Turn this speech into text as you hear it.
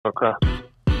Okay.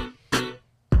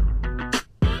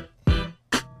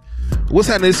 What's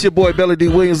happening? It's your boy Belly D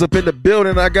Williams up in the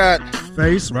building. I got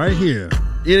Face right here.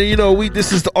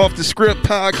 This is the Off the Script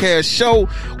podcast show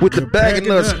with the Bag of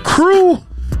Nuts crew.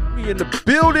 We in the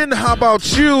building. How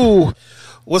about you?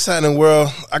 What's happening, world?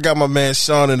 I got my man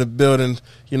Sean in the building.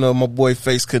 My boy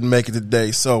Face couldn't make it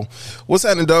today. So, what's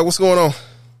happening, dog? What's going on?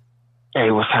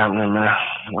 Hey, what's happening, man?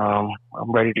 I'm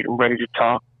ready to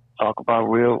talk about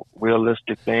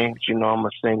realistic things. I'm a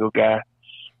single guy,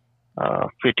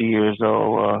 50 years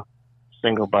old,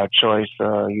 single by choice.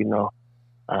 I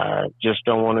just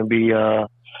don't want to be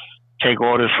take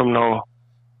orders from no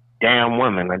damn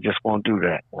women. I just won't do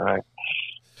that. All right.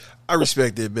 I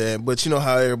respect it, man. But you know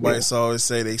how everybody's always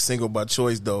say they single by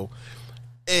choice, though.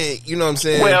 And you know what I'm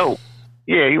saying? Well,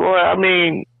 yeah. Well, I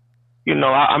mean,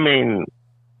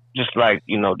 just like,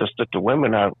 just the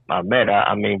women I met,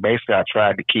 basically I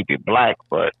tried to keep it black,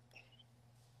 but,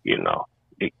 I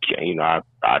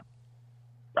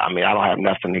don't have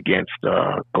nothing against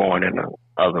going in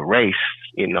another race,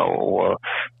 or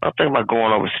I'm thinking about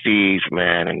going overseas,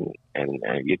 man, and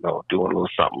doing a little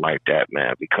something like that,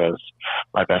 man, because,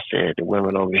 like I said, the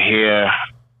women over here,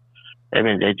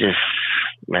 they just,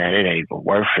 man, it ain't even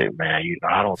worth it, man.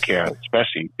 I don't care,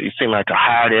 especially, it seems like the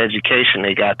higher the education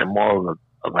they got, the more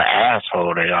of an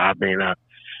asshole they are.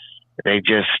 They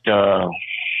just,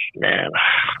 man,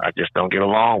 I just don't get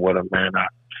along with them, man.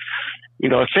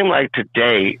 It seems like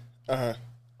today, a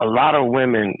lot of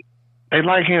women, they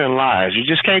like hearing lies. You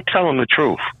just can't tell them the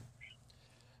truth.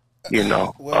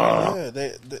 Well, yeah,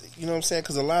 they, you know what I'm saying?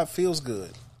 Because a lie feels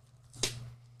good.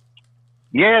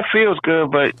 Yeah, it feels good,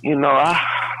 but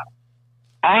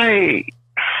I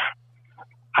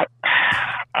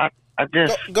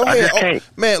just go ahead. I just can't.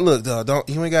 Man, look, dog,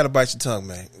 you ain't got to bite your tongue,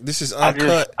 man. This is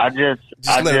uncut. I just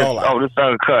let it all out. Oh, this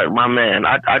uncut, my man.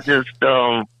 I just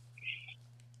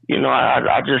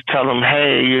I just tell them,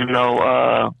 hey,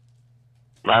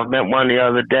 I met one the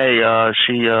other day.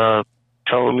 She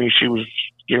told me she was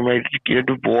getting ready to get a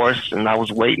divorce, and I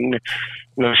was waiting.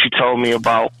 She told me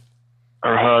about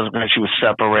her husband. She was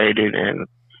separated, and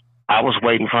I was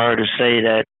waiting for her to say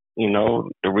that,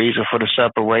 the reason for the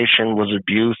separation was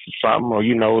abuse or something, or,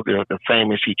 the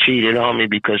famous he cheated on me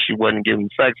because she wasn't giving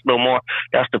sex no more.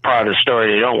 That's the part of the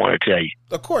story they don't want to tell you.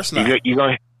 Of course not.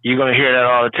 You're going to hear that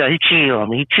all the time. He cheated on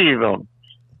me.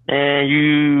 And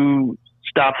you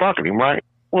stop fucking him, right?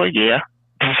 Well, yeah.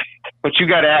 But you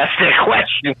got to ask that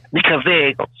question because they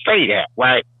ain't going to say that,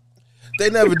 right? They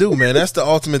never do, man. That's the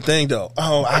ultimate thing, though.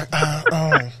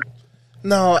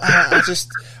 No, I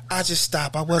just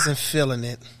stopped. I wasn't feeling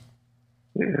it.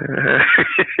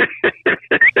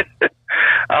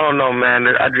 I don't know, man.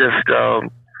 I just,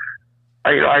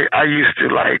 I used to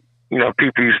like,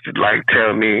 people used to like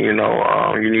tell me, you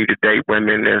need to date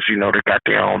women as, they got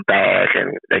their own bag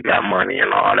and they got money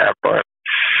and all that. But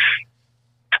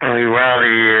the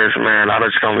reality is, man, I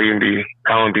don't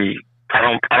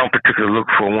particularly look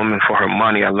for a woman for her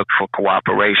money. I look for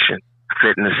cooperation,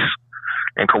 fitness,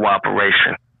 and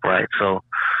cooperation, right? So,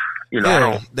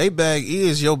 they bag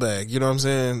is your bag. You know what I'm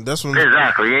saying? That's what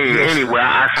exactly. Anyway,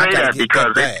 I say that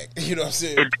because you know what I'm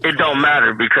saying? It don't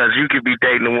matter because you could be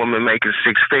dating a woman making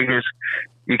six figures.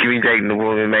 You could be dating a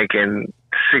woman making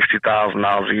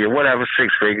 $60,000 a year, whatever,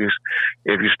 six figures.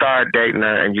 If you start dating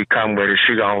her and you come with it,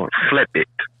 she gonna flip it.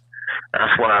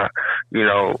 That's why,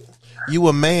 you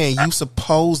a man. You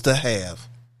supposed to have.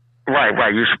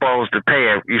 Right. You're supposed to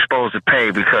pay. You're supposed to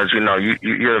pay because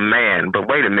you're a man. But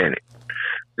wait a minute.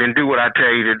 Then do what I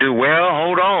tell you to do. Well,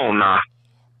 hold on now.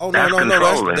 Oh,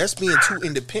 no. That's being too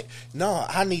independent. No,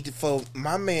 I need for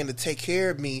my man to take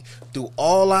care of me, do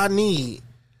all I need,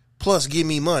 plus give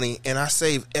me money, and I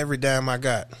save every dime I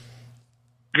got.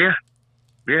 Yeah.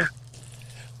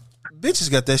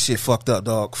 Bitches got that shit fucked up,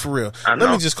 dog. For real.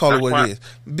 Let me just call it what it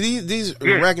is. These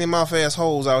raggedy mouth ass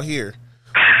hoes out here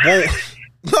won't.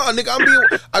 No,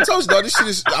 nigga, I told you, dog, this shit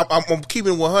is, I'm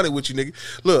keeping 100 with you, nigga.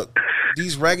 Look,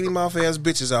 these raggedy mouth ass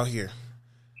bitches out here,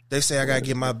 they say I gotta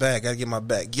get my bag,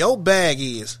 Your bag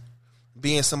is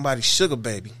being somebody's sugar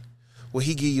baby, where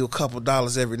he give you a couple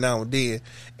dollars every now and then,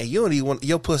 and you don't even want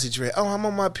your pussy dread. Oh, I'm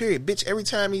on my period. Bitch, every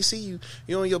time he see you,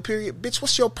 you're on your period. Bitch,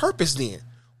 what's your purpose then?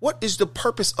 What is the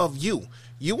purpose of you?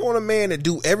 You want a man to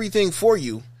do everything for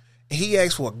you. He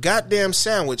asks for a goddamn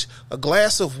sandwich, a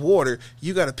glass of water.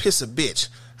 You got to piss a bitch.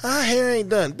 Hair ain't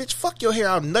done. Bitch, fuck your hair.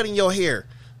 I'm nutting your hair.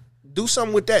 Do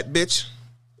something with that, bitch.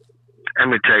 Let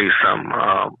me tell you something.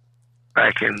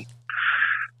 Back in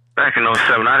 07, I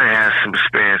done had some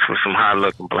experience with some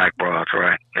high-looking black broads,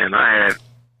 right? And I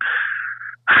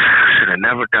should have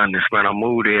never done this, man. I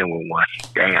moved in with one.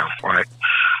 Damn, right?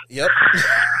 Yep.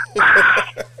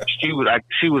 she was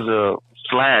a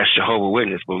slash Jehovah's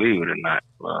Witness, believe it or not.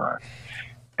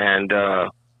 And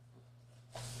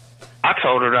I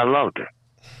told her that I loved her.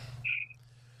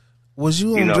 Was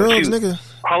you on drugs, nigga?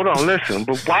 Hold on, listen.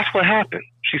 But watch what happened.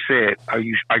 She said, "Are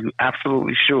you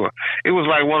absolutely sure?" It was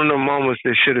like one of the moments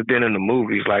that should have been in the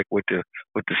movies, like with the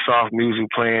soft music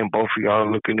playing, both of y'all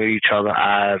looking at each other's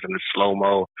eyes in the slow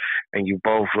mo, and you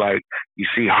both like you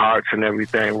see hearts and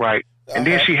everything, right? And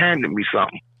then she handed me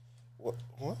something. What?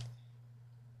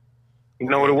 You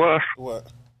know what it was?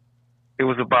 What? It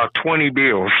was about 20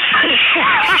 bills,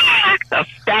 a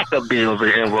stack of bills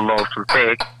and envelopes, and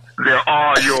said, "They're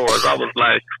all yours." I was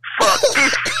like, "Fuck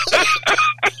this."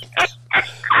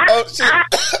 Oh shit!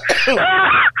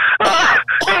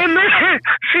 And man,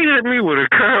 she hit me with a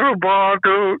curveball,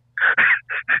 dude.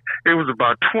 It was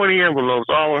about 20 envelopes,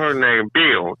 all with her name.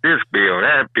 Bill, this bill,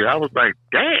 that bill. I was like,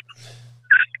 damn.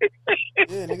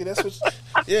 Yeah, nigga,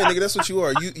 that's what you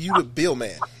are. You the bill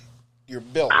man. You're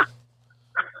bill.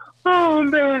 Oh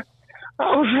man, I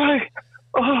was like,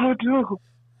 oh dude,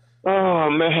 oh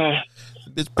man.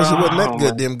 Bitch, pussy wasn't that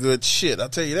goddamn good shit. I'll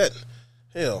tell you that.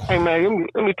 Hell. Hey man,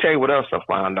 let me tell you what else I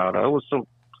found out. It was some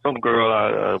girl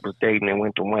I was dating and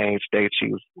went to Wayne State.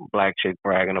 She was a black chick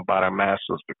bragging about her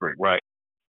master's degree, right?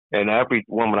 And every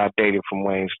woman I dated from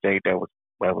Wayne State that was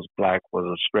black was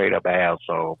a straight up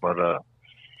asshole. But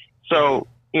so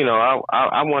you know,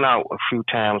 I went out a few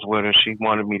times with her. She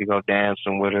wanted me to go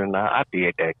dancing with her, and I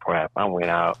did that crap. I went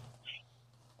out.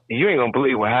 You ain't gonna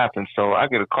believe what happened. So I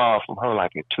get a call from her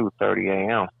like at 2:30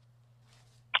 a.m.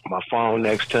 My phone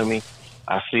next to me.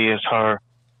 I see it's her.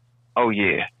 Oh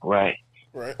yeah, right.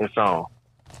 It's on.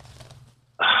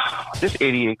 This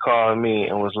idiot called me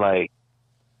and was like,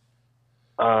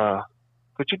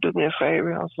 could you do me a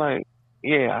favor? I was like,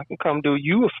 yeah, I can come do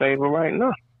you a favor right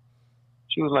now.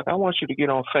 She was like, I want you to get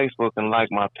on Facebook and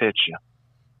like my picture.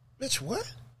 Bitch,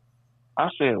 what? I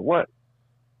said, what?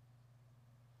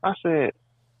 I said,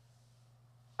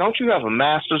 don't you have a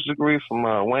master's degree from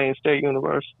Wayne State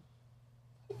University?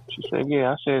 She said,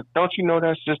 yeah. I said, don't you know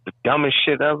that's just the dumbest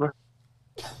shit ever?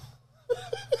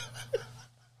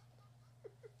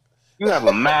 You have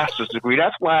a master's degree.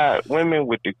 That's why women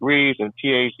with degrees and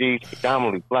PhDs,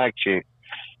 predominantly black chicks,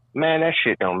 man, that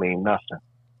shit don't mean nothing.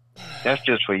 That's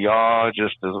just for y'all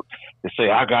just to say,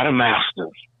 I got a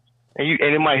master's. And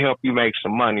it might help you make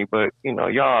some money, but, you know,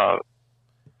 y'all.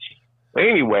 But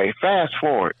anyway, fast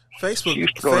forward.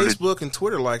 Facebook and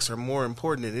Twitter likes are more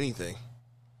important than anything.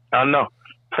 I know.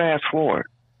 Fast forward.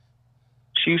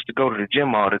 She used to go to the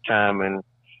gym all the time, and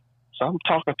so I'm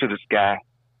talking to this guy.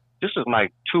 This is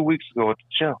like 2 weeks ago at the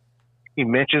gym. He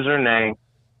mentions her name.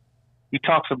 He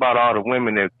talks about all the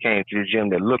women that came to the gym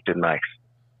that looked nice.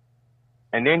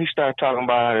 And then he started talking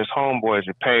about how his homeboys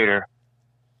had paid her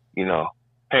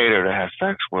to have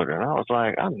sex with her. And I was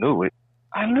like, I knew it.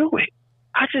 I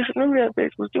just knew that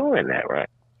bitch was doing that, right?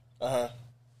 Uh-huh.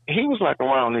 He was like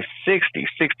around his 60,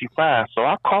 65, so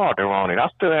I called her on it. I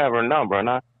still have her number, and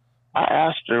I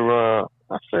asked her,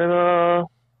 I said,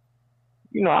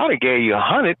 you know, I'd have gave you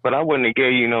 100, but I wouldn't have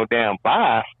gave you no damn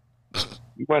 5.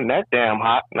 You wasn't that damn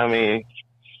hot. I mean,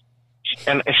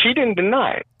 and she didn't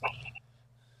deny it.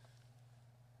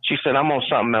 She said, I'm on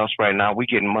something else right now. We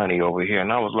getting money over here.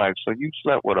 And I was like, so you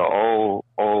slept with an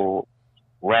old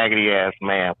raggedy ass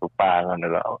man for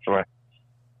 $500, right?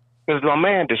 Because my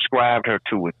man described her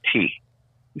to a T.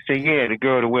 He said, yeah, the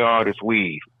girl to wear all this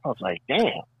weave. I was like,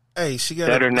 damn. Hey, she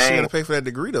got to pay for that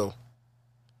degree, though.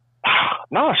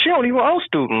 No, she don't even owe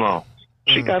student loans.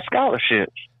 She got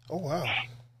scholarships. Oh, wow.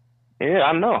 Yeah,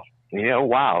 I know. Yeah,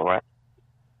 wow, right?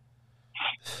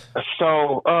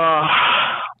 So,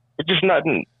 just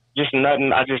nothing.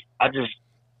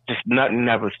 Nothing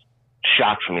never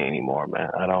shocks me anymore, man.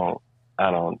 I don't.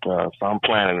 So I'm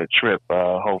planning a trip.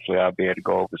 Hopefully I'll be able to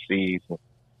go overseas and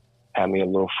have me a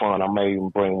little fun. I may even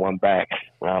bring one back.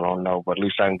 I don't know, but at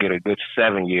least I can get a good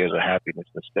 7 years of happiness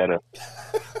instead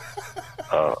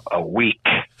of a week.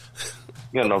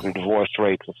 You know, the divorce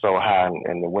rates are so high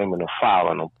and the women are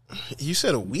filing them. You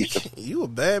said a week? You a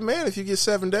bad man if you get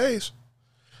 7 days.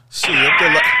 Shit, up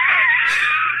there like...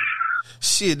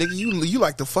 Shit, nigga, you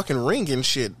like the fucking ring and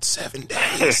shit. 7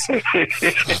 days.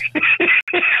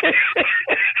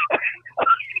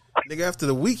 Nigga, after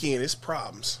the weekend, it's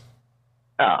problems.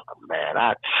 Oh, man,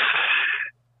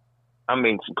 I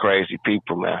mean some crazy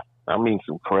people, man. I mean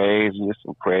some crazy women,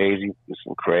 some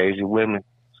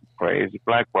crazy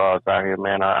black bras out here,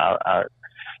 man. I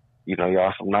you know,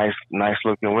 y'all some nice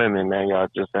looking women, man. Y'all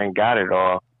just ain't got it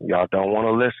all. Y'all don't want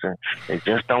to listen. They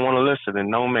just don't want to listen to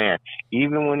no man.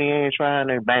 Even when he ain't trying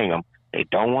to bang them, they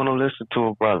don't want to listen to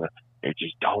a brother. They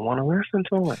just don't want to listen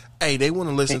to it. Hey, they want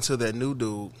to listen to that new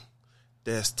dude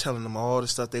that's telling them all the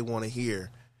stuff they want to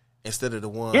hear instead of the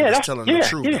one that's telling the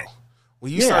truth. Though.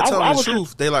 When you start telling the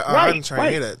truth, they like, I ain't trying to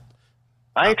hear that.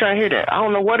 I ain't trying to hear that. I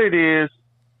don't know what it is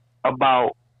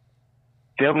about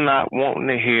them not wanting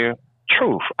to hear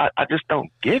truth. I just don't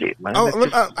get it, man.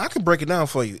 I can break it down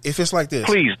for you. If it's like this.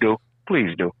 Please do.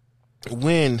 Please do.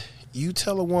 When you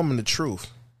tell a woman the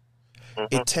truth,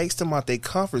 it takes them out their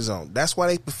comfort zone. That's why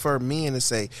they prefer men to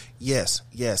say, yes,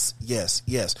 yes, yes,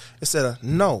 yes. Instead of,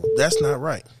 no, that's not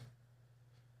right.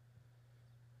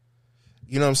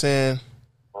 You know what I'm saying?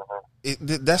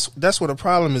 That's where the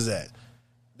problem is at.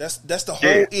 That's the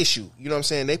whole issue. You know what I'm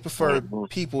saying? They prefer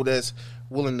people that's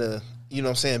willing to, you know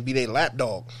what I'm saying, be their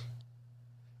lapdog.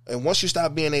 And once you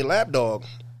stop being a lapdog,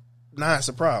 it's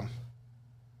a problem.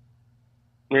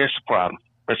 Yeah, it's a problem.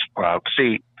 It's a problem.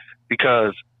 See,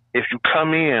 because if you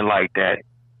come in like that,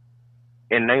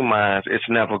 in their minds, it's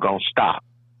never going to stop.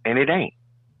 And it ain't.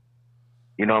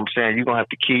 You know what I'm saying? You're going to have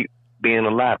to keep being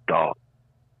a lapdog.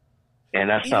 And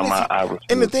that's something I refuse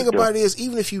And the thing to do. about it is,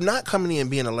 even if you're not coming in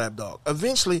being a lapdog,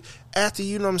 eventually, after,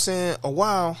 you know what I'm saying, a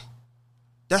while,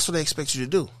 that's what they expect you to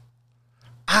do.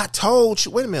 I told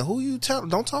you, wait a minute, who you tell?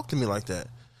 Don't talk to me like that.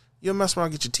 You'll mess around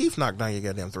and get your teeth knocked down your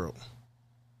goddamn throat.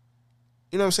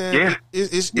 You know what I'm saying? Yeah.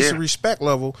 It's a respect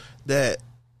level that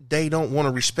they don't want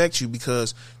to respect you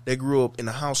because they grew up in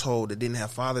a household that didn't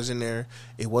have fathers in there.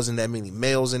 It wasn't that many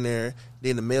males in there.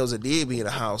 Then the males that did be in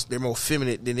the house, they're more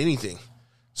feminine than anything.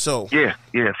 So yeah,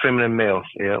 feminine males.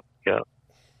 Yep.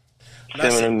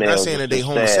 Feminine males. Not saying that they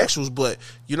homosexuals, but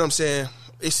you know what I'm saying?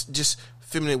 It's just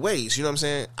feminine ways. You know what I'm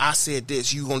saying? I said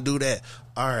this, you gonna do that.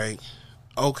 All right.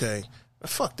 Okay.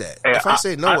 Fuck that. Hey, if I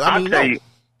say no, I mean no.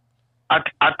 I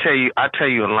tell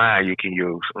you a line you can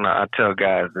use. I tell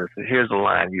guys this. Here's a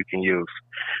line you can use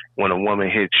when a woman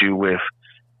hits you with,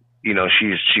 you know,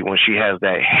 she when she has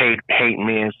that hate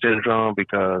men syndrome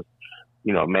because,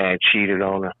 you know, a man cheated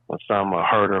on her or something or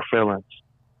hurt her feelings.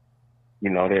 You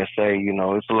know, they'll say, you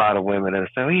know, it's a lot of women that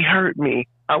say, he hurt me.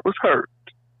 I was hurt.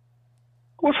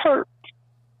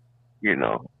 You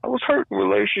know, I was hurt in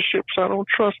relationships. I don't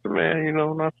trust a man, you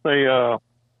know. And I say,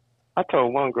 I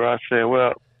told one girl, I said,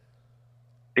 well,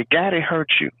 the guy that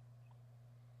hurt you,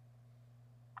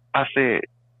 I said,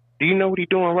 do you know what he's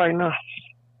doing right now?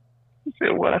 He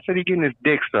said, what? I said, he's getting his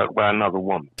dick sucked by another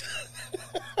woman.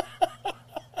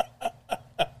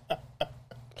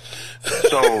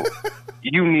 So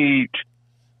you need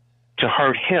to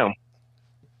hurt him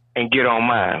and get on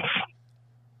mine.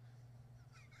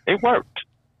 It worked.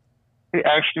 It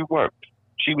actually worked.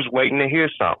 She was waiting to hear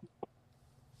something.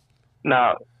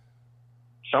 Now,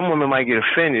 some women might get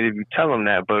offended if you tell them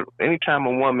that, but anytime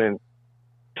a woman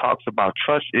talks about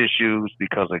trust issues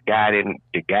because the guy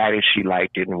that she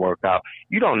liked didn't work out,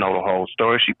 you don't know the whole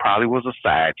story. She probably was a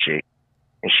side chick,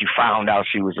 and she found out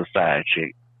she was a side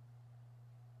chick.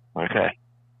 Okay?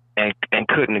 And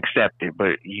couldn't accept it,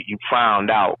 but you found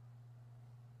out,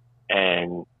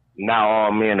 and now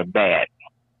all men are bad.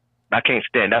 I can't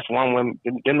stand. That's one woman.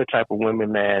 Them the type of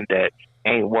women, man, that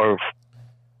ain't worth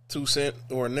 2 cents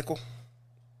or a nickel.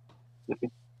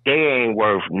 They ain't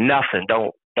worth nothing.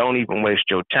 Don't even waste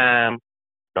your time.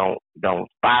 Don't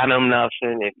buy them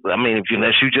nothing.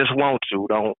 Unless you just want to,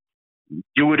 don't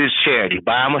do it as charity.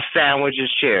 Buy them a sandwich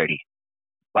as charity.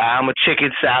 Buy them a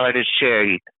chicken salad as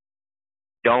charity.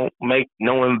 Don't make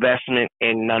no investment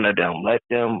in none of them. Let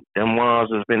them ones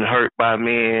that's been hurt by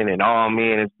men and all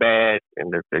men is bad,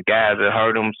 and the guys that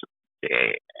hurt him,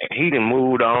 he done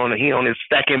moved on. He on his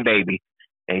second baby,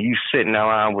 and you sitting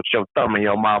around with your thumb in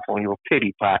your mouth on your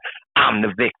pity pot. I'm the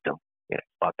victim. Get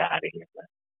the fuck out of here,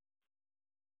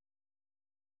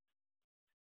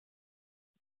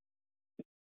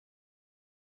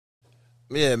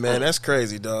 man. Yeah, man, that's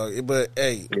crazy, dog. But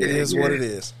hey, it is what it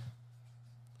is.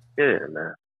 Yeah,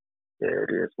 man. Yeah,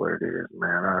 it is what it is,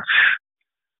 man.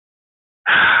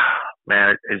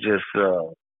 Man, it's just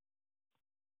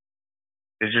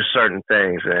certain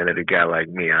things, man, that a guy like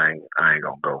me, I ain't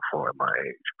gonna go for at my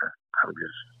age, man.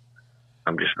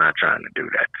 I'm just not trying to do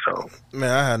that. So,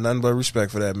 man, I had nothing but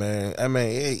respect for that, man. I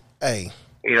mean, hey.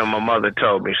 You know, my mother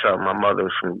told me something. My mother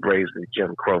was raised in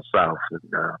Jim Crow South,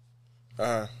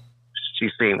 and she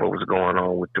seen what was going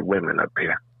on with the women up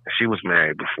here. She was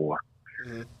married before.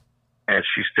 Mm-hmm. And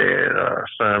she said,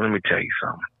 son, let me tell you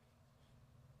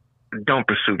something. Don't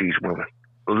pursue these women.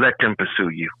 Let them pursue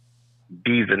you.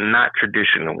 These are not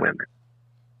traditional women.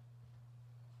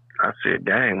 I said,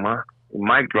 dang, Ma, you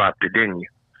mic dropped it, didn't you?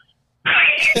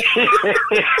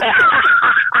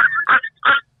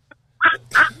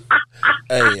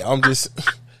 Hey, I'm just...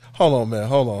 Hold on, man.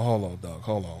 Hold on, dog.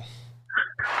 Hold on.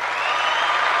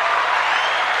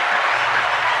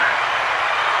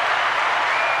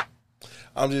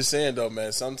 I'm just saying though,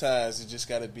 man. Sometimes you just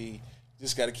gotta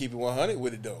keep it 100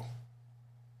 with it though.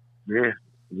 Yeah.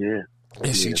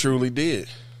 And she truly did.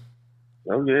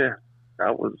 Oh yeah,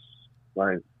 I was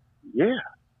like, yeah,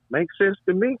 makes sense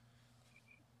to me.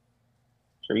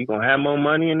 So you gonna have more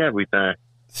money and everything.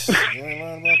 You ain't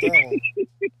lying about that one.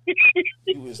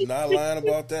 You was not lying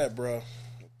about that, bro.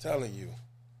 I'm telling you.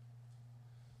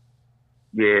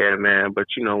 Yeah, man. But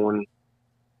you know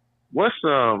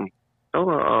don't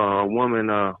a woman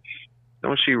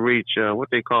don't she reach what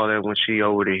they call that when she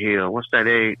over the hill? What's that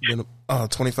age?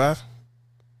 25.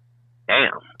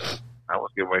 Damn. I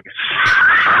was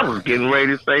getting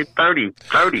ready to say 30.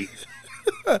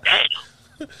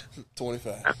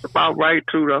 25. That's about right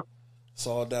too, though. It's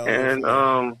all down. And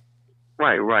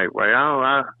right.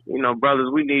 Brothers,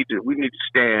 we need to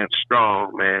stand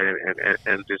strong, man,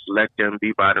 and just let them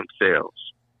be by themselves.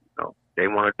 You know, they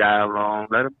want to die alone,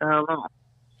 let them die alone.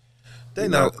 They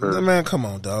know, man. Come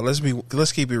on, dog. Let's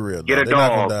keep it real. Get dog. a They're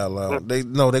dog. not gonna die alone. They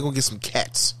gonna get some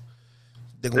cats.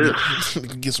 They gonna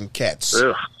get some cats.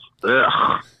 Ugh.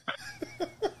 I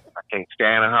can't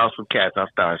stand a house with cats. I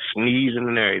start sneezing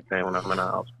and everything when I'm in a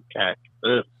house with cats.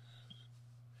 Ugh.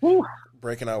 Woo.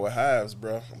 Breaking out with hives,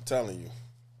 bro. I'm telling you,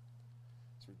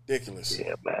 it's ridiculous.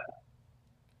 Yeah, man.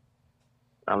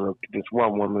 I looked at this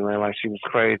one woman, man, like she was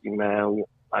crazy, man.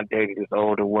 I dated this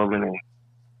older woman, and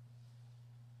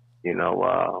you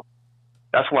know,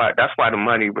 that's why the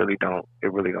money really don't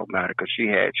matter, because she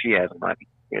has money,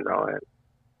 you know. And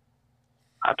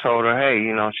I told her, hey,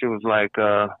 you know, she was like,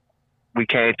 we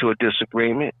came to a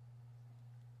disagreement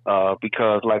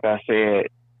because, like I said,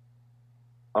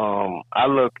 I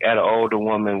look at an older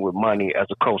woman with money as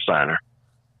a cosigner.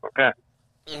 Okay.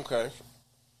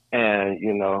 And,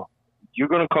 you know, you're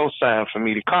going to co-sign for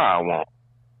me the car I want.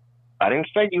 I didn't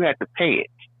say you had to pay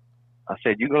it. I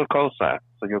said you're going to co-sign,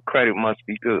 so your credit must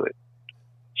be good.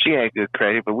 She had good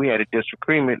credit, but we had a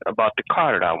disagreement about the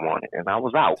car that I wanted, and I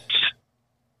was out.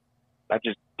 I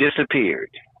just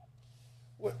disappeared.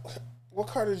 What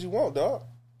car did you want, dog?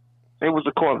 It was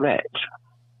a Corvette.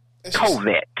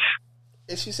 Corvette.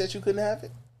 And she said you couldn't have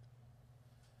it?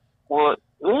 Well,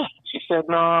 yeah. She said,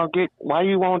 no, why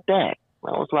you want that?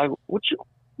 I was like, what?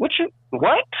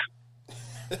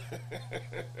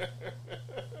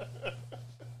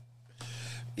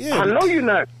 Yeah. I know you're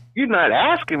not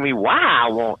asking me why I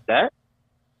want that.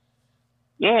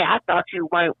 Yeah, I thought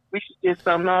we should get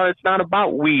something. No, it's not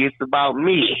about we, it's about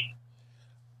me.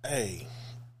 Hey,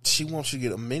 she wants you to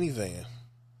get a minivan.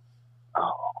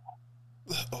 Oh.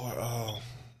 Or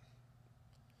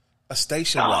a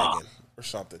station wagon or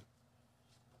something.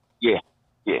 Yeah.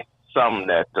 Something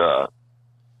that,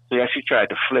 yeah, she tried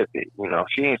to flip it. You know,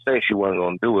 she didn't say she wasn't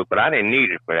going to do it, but I didn't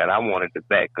need it for that. I wanted it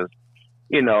back because,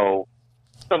 you know,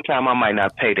 sometime I might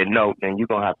not pay the note and you're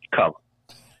going to have to cover.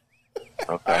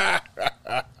 Okay.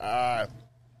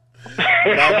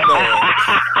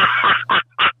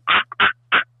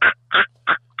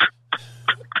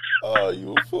 Oh,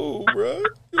 you a fool, bro.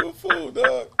 You a fool,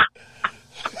 dog.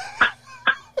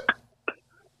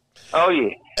 Oh, yeah.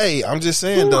 Hey, I'm just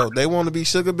saying, though, they want to be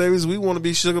sugar babies. We want to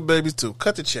be sugar babies, too.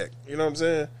 Cut the check. You know what I'm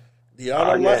saying?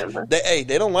 Y'all don't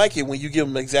they don't like it when you give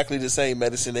them exactly the same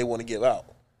medicine they want to give out.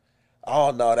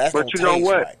 Oh, no, that's but you know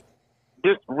what? Right.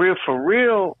 Just for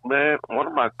real, man, one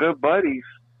of my good buddies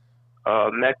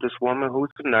met this woman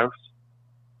who's a nurse,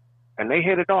 and they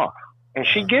hit it off. And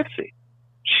she gets it.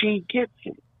 She gets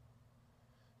it.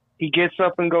 He gets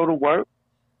up and go to work.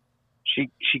 She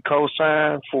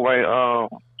co-signed for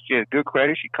she had good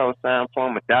credit. She co-signed for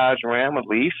him a Dodge Ram, a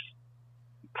lease.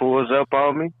 He pulls up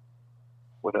on me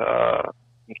with a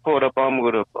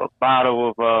bottle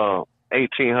of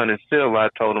 1800 silver. I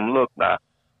told him, look, now,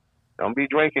 don't be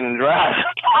drinking and driving.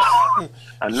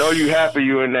 I know you happy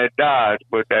you in that Dodge,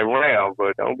 but that Ram,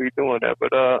 but don't be doing that.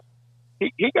 But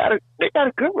they got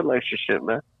a good relationship,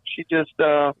 man. She just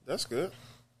that's good.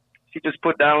 She just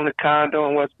put down the condo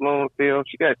in West Bloomfield.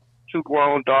 She got 2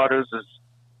 grown daughters,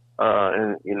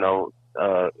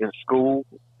 in school.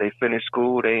 They finished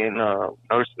school. They in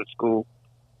nursing school.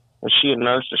 And she a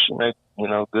nurse, and she make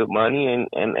good money, and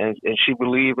she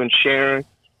believe in sharing,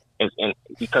 and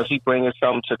because he bringing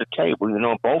something to the table.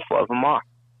 Both of them are.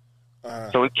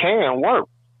 So it can work.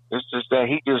 It's just that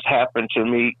he just happened to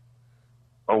meet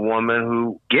a woman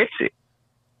who gets it.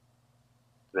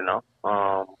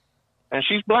 And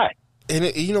she's black.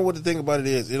 And you know what the thing about it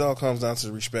is? It all comes down to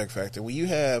the respect factor. When you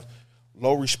have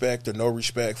low respect or no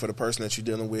respect for the person that you're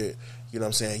dealing with, you know what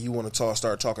I'm saying, you want to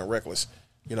start talking reckless.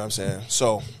 You know what I'm saying?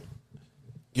 So,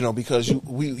 because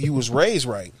you was raised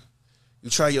right. You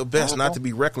try your best not to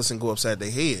be reckless and go upside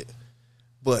their head.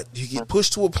 But you get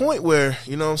pushed to a point where,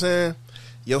 you know what I'm saying,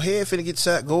 your head finna get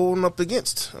shot going up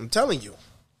against. I'm telling you.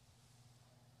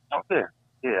 Okay.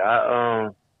 Yeah.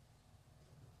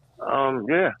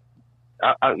 Yeah.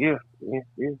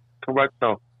 Yeah. Correct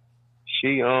though.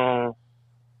 She,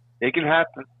 it can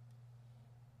happen.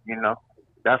 You know,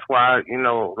 that's why, you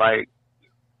know, like,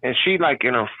 and she like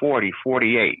in her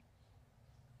 48.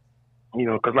 You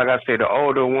know, because like I said, the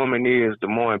older a woman is, the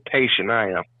more impatient I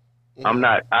am. I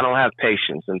don't have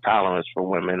patience and tolerance for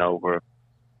women over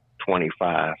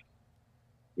 25.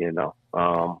 You know,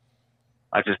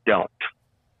 I just don't.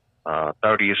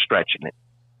 30 is stretching it.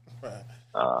 Right.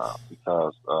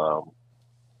 Because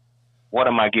what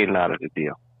am I getting out of the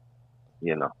deal?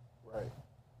 You know? Right.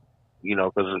 You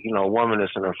know, because, you know, a woman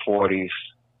that's in her 40s,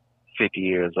 50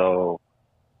 years old,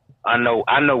 I know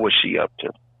what she up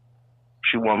to.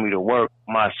 She want me to work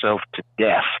myself to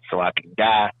death so I can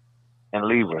die and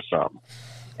leave her something.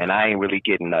 And I ain't really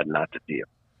getting nothing out the deal.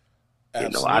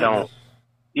 Absolutely. You know, I don't.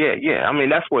 Yeah. I mean,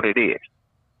 that's what it is.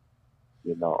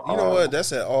 You know. You know what?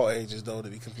 That's at all ages, though, to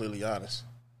be completely honest.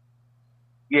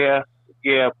 Yeah,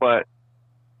 but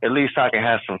at least I can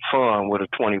have some fun with a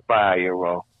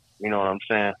 25-year-old. You know what I'm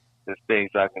saying? There's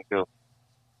things I can do.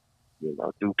 You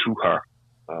know, do to her.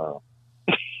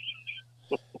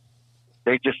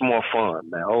 They just more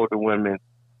fun, man. Older women,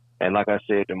 and like I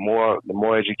said, the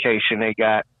more education they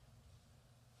got.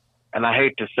 And I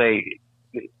hate to say,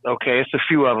 okay, it's a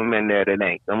few of them in there that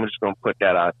ain't. I'm just gonna put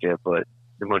that out there, but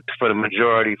for the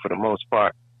majority, for the most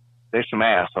part, they're some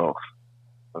assholes.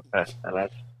 Okay, and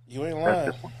that's you ain't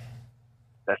lying.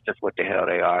 That's just what the hell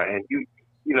they are. And you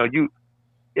know,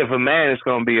 if a man is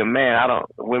gonna be a man,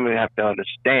 women have to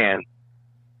understand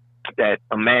that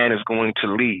a man is going to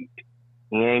lead.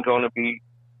 He ain't gonna be.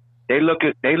 They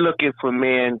looking for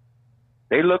men.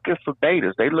 They looking for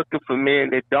betas. They looking for men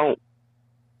that don't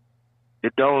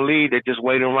lead. They just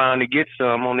wait around to get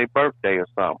some on their birthday or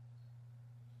something.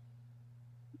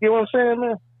 You know what I'm saying,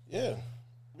 man? Yeah.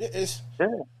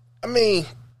 I mean,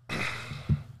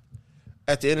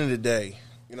 at the end of the day,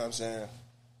 you know what I'm saying?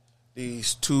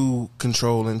 These too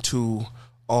controlling, too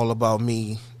all about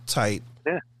me type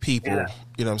people. Yeah.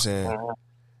 You know what I'm saying?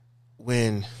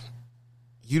 When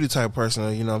you the type of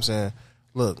person, you know what I'm saying,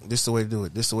 look, this is the way to do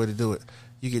it, this is the way to do it,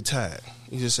 you get tired.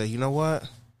 You just say, you know what?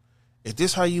 If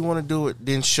this how you want to do it,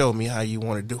 then show me how you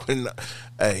want to do it. And,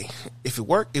 hey, if it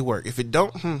work, it work. If it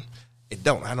don't, it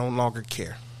don't. I no longer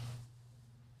care.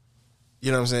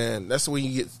 You know what I'm saying? That's when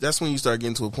you start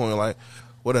getting to a point like,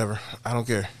 whatever, I don't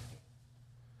care.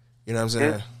 You know what I'm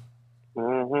saying?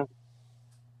 Mm-hmm.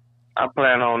 I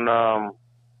plan on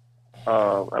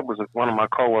that was one of my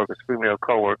coworkers, female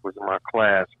coworkers in my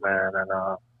class, man, and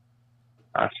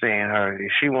I seen her.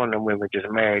 She one of them women just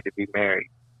married to be married,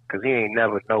 because he ain't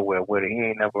never nowhere with her. He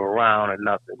ain't never around or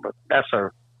nothing. But that's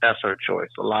her choice.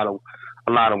 A lot of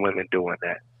women doing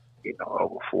that, you know,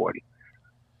 over 40.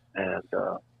 And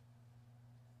so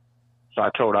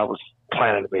I told her I was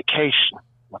planning a vacation.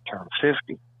 I turned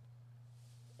 50.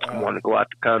 I want to go out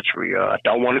the country. I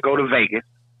don't want to go to Vegas.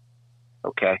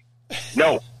 Okay.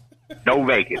 No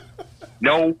Vegas.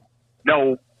 No.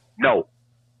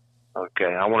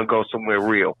 Okay, I want to go somewhere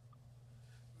real.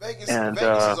 Vegas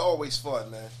is always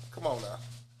fun, man. Come on now.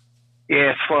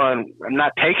 Yeah, it's fun. I'm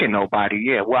not taking nobody.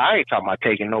 Yeah, well, I ain't talking about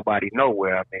taking nobody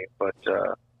nowhere. I mean, but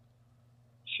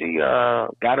she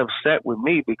got upset with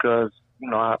me because, you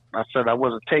know, I said I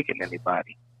wasn't taking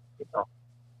anybody. You know,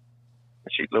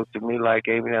 and she looked at me like,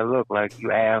 gave me that look like,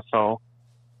 you asshole.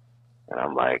 And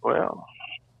I'm like, well,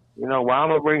 you know, why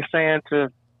am I bring sand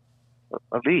to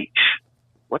a beach?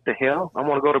 What the hell? I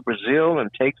want to go to Brazil and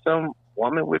take some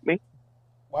woman with me.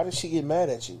 Why did she get mad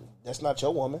at you? That's not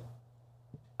your woman.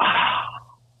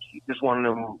 She's just one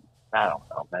of them. I don't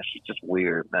know, man. She's just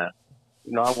weird, man.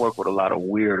 You know, I work with a lot of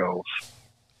weirdos.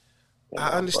 I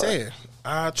understand.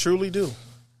 I truly do.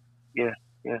 Yeah.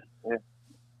 You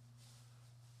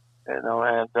know,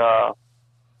 and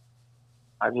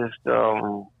I just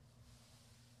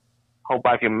hope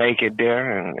I can make it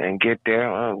there and get there.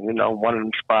 You know, one of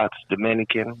them spots,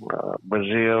 Dominican,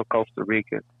 Brazil, Costa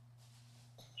Rica.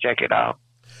 Check it out.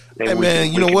 Hey,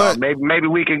 man, you know what? Maybe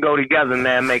we can go together,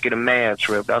 man, make it a man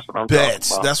trip. That's what I'm talking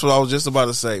about. That's what I was just about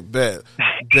to say. Bet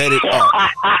it up.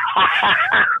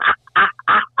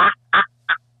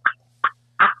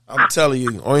 I'm telling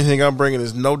you, only thing I'm bringing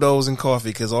is no dose and coffee,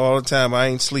 because all the time I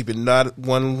ain't sleeping, not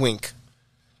one wink.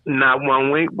 Not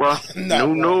one wink, bro.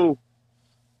 No.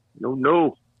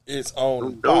 It's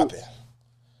on popping.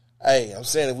 Hey, I'm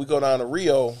saying if we go down to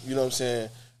Rio, you know what I'm saying,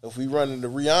 if we run into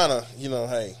Rihanna, you know,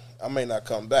 hey, I may not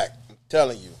come back. I'm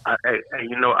Telling you. I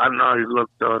know you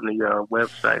looked on the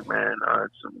website, man.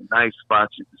 Some nice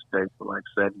spots you can stay for like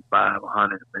 75,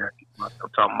 100 American months. I'm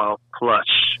talking about plush,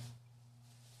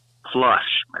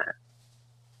 man,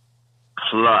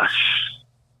 plush.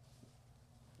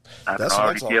 I can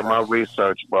already get my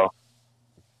research, bro.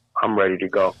 I'm ready to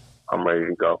go.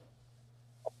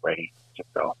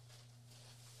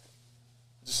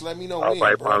 Just let me know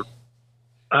when, bro.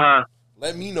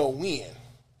 Let me know when.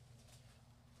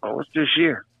 Oh, it's this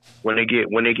year. When they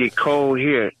get cold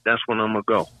here, that's when I'm gonna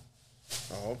go.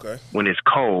 Oh, okay. When it's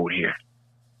cold here.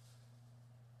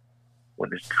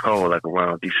 When it's cold, like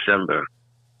around December,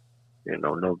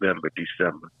 November,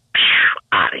 December.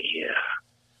 Out of here.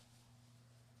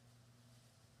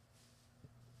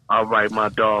 All right, my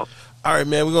dog. All right,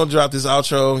 man. We're gonna drop this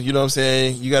outro. You know what I'm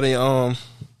saying? You got any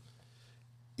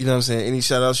any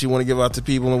shout outs you want to give out to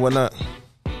people and whatnot?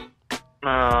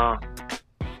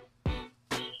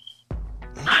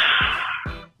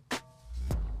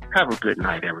 Have a good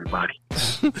night, everybody.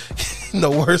 No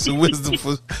words of wisdom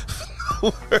for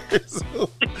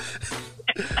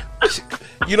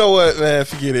You know what, man?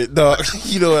 Forget it, dog.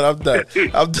 You know what? I'm done.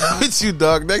 I'm done with you,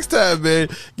 dog. Next time, man,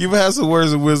 you have some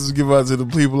words of wisdom to give out to the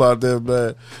people out there,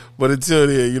 man. But until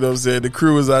then, you know what I'm saying? The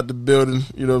crew is out the building.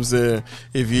 You know what I'm saying?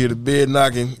 If you hear the bed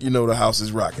knocking, you know the house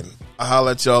is rocking. I'll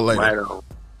holler at y'all later. Right on.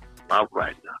 All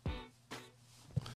right.